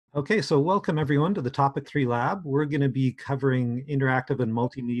Okay, so welcome everyone to the Topic 3 Lab. We're going to be covering interactive and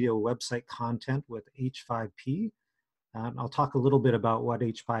multimedia website content with H5P. I'll talk a little bit about what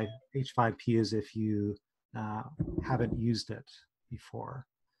H5P is if you haven't used it before.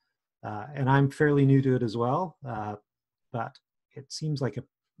 And I'm fairly new to it as well, but it seems like a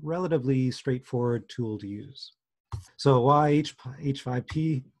relatively straightforward tool to use. So why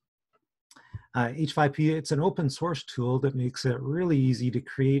H5P? H5P, it's an open source tool that makes it really easy to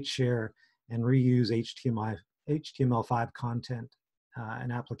create, share, and reuse HTML5 content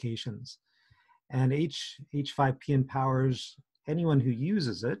and applications. And H5P empowers anyone who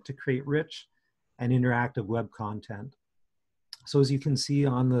uses it to create rich and interactive web content. So as you can see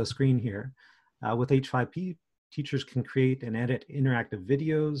on the screen here, with H5P, teachers can create and edit interactive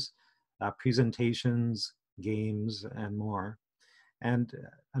videos, presentations, games, and more. And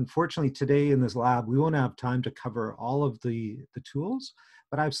unfortunately, today in this lab, we won't have time to cover all of the tools,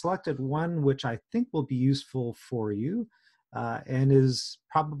 but I've selected one which I think will be useful for you and is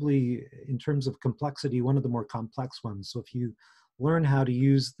probably, in terms of complexity, one of the more complex ones. So if you learn how to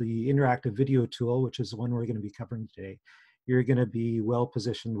use the interactive video tool, which is the one we're going to be covering today, you're going to be well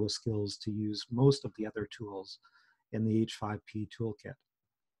positioned with skills to use most of the other tools in the H5P toolkit.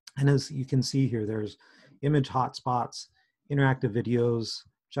 And as you can see here, there's image hotspots, interactive videos,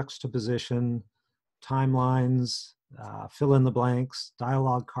 juxtaposition, timelines, fill in the blanks,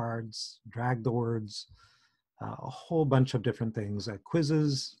 dialogue cards, drag the words, a whole bunch of different things,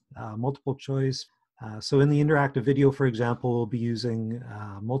 quizzes, multiple choice. So in the interactive video, for example, we'll be using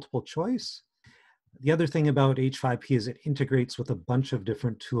multiple choice. The other thing about H5P is it integrates with a bunch of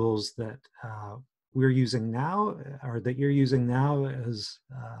different tools that we're using now, or that you're using now as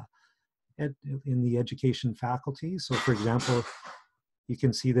in the education faculty. So for example, you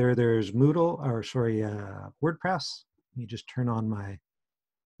can see there's Moodle, or sorry, WordPress. Let me just turn on my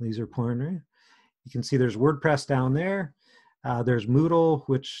laser pointer. You can see there's WordPress down there. There's Moodle,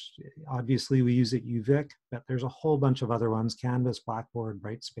 which obviously we use at UVic, but there's a whole bunch of other ones, Canvas, Blackboard,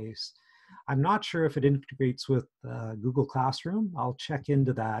 Brightspace. I'm not sure if it integrates with Google Classroom. I'll check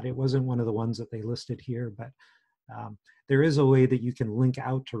into that. It wasn't one of the ones that they listed here, but there is a way that you can link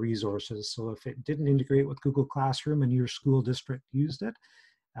out to resources. So if it didn't integrate with Google Classroom and your school district used it,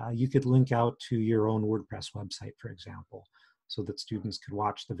 you could link out to your own WordPress website, for example, so that students could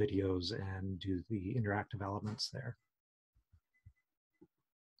watch the videos and do the interactive elements there.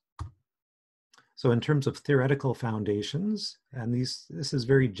 So in terms of theoretical foundations, and this is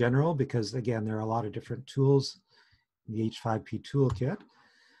very general because, again, there are a lot of different tools in the H5P toolkit,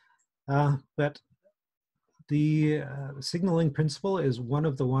 but the signaling principle is one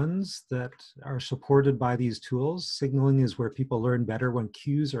of the ones that are supported by these tools. Signaling is where people learn better when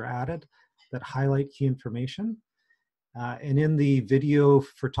cues are added that highlight key information. And in the video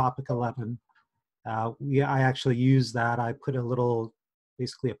for topic 11, I actually use that. I put a little,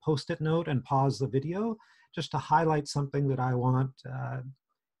 basically a post-it note and pause the video just to highlight something that I want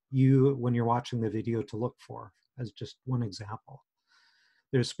you, when you're watching the video, to look for, as just one example.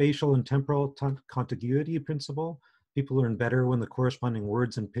 There's spatial and temporal contiguity principle. People learn better when the corresponding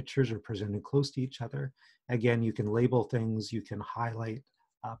words and pictures are presented close to each other. Again, you can label things, you can highlight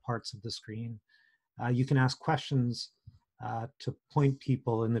parts of the screen. You can ask questions to point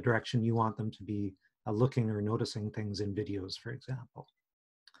people in the direction you want them to be looking or noticing things in videos, for example.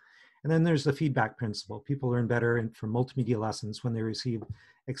 And then there's the feedback principle. People learn better from multimedia lessons when they receive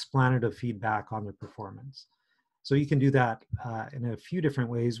explanative feedback on their performance. So you can do that in a few different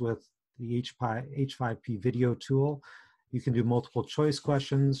ways with the H5P video tool. You can do multiple choice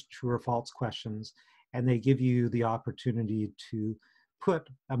questions, true or false questions, and they give you the opportunity to put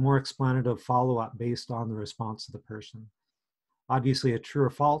a more explanative follow-up based on the response of the person. Obviously, a true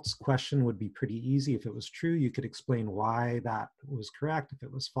or false question would be pretty easy. If it was true, you could explain why that was correct. If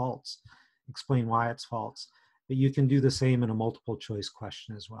it was false, explain why it's false. But you can do the same in a multiple choice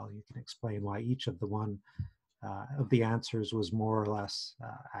question as well. You can explain why each of of the answers was more or less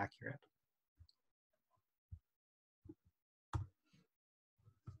accurate.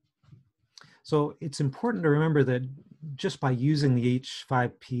 So it's important to remember that just by using the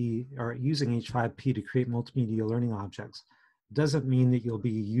H5P, or using H5P to create multimedia learning objects, doesn't mean that you'll be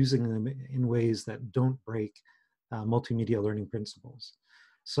using them in ways that don't break multimedia learning principles.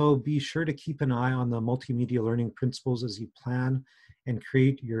 So be sure to keep an eye on the multimedia learning principles as you plan and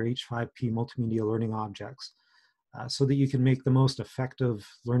create your H5P multimedia learning objects, so that you can make the most effective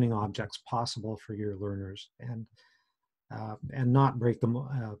learning objects possible for your learners, and not break them,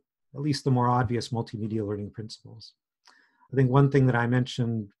 at least the more obvious multimedia learning principles. I think one thing that I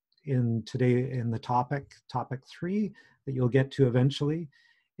mentioned today in the topic 3, that you'll get to eventually,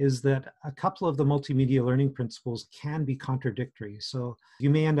 is that a couple of the multimedia learning principles can be contradictory. So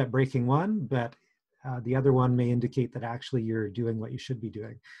you may end up breaking one, but the other one may indicate that actually you're doing what you should be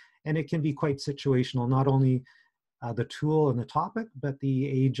doing. And it can be quite situational, not only the tool and the topic, but the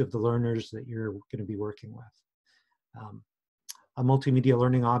age of the learners that you're going to be working with. A multimedia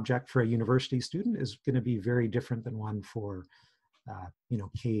learning object for a university student is going to be very different than one for, you know,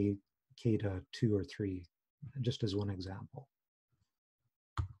 K to 2 or 3, just as one example.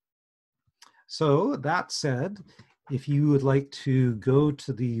 So that said, if you would like to go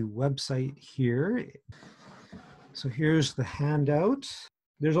to the website here, so here's the handout.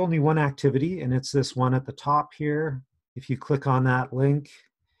 There's only one activity, and it's this one at the top here. If you click on that link,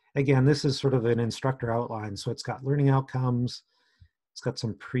 again, this is sort of an instructor outline. So it's got learning outcomes. It's got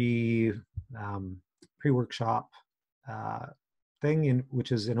some pre-workshop thing,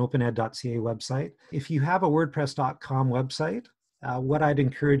 which is an opened.ca website. If you have a WordPress.com website, what I'd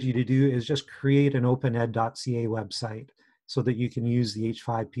encourage you to do is just create an opened.ca website so that you can use the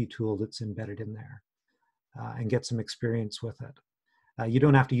H5P tool that's embedded in there and get some experience with it. You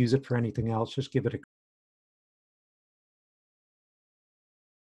don't have to use it for anything else, just give it a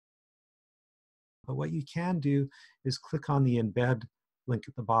But what you can do is click on the embed link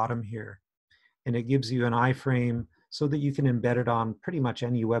at the bottom here, and it gives you an iframe so that you can embed it on pretty much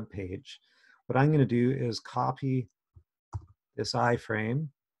any web page. What I'm going to do is copy this iframe,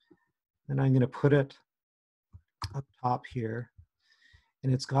 and I'm going to put it up top here,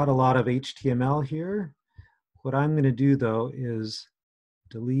 and it's got a lot of HTML here. What I'm going to do though is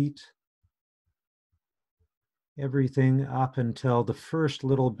delete everything up until the first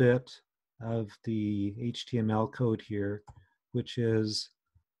little bit of the HTML code here, which is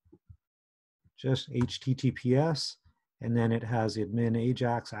just HTTPS, and then it has admin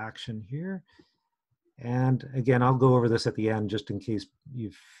Ajax action here. And again, I'll go over this at the end just in case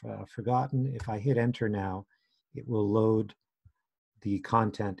you've forgotten. If I hit enter now, it will load the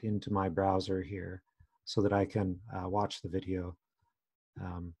content into my browser here so that I can watch the video.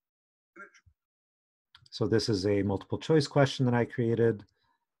 So this is a multiple choice question that I created.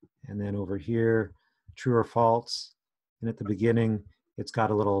 And then over here, true or false. And at the beginning, it's got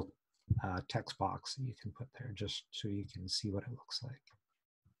a little text box that you can put there just so you can see what it looks like.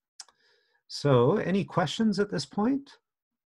 So any questions at this point?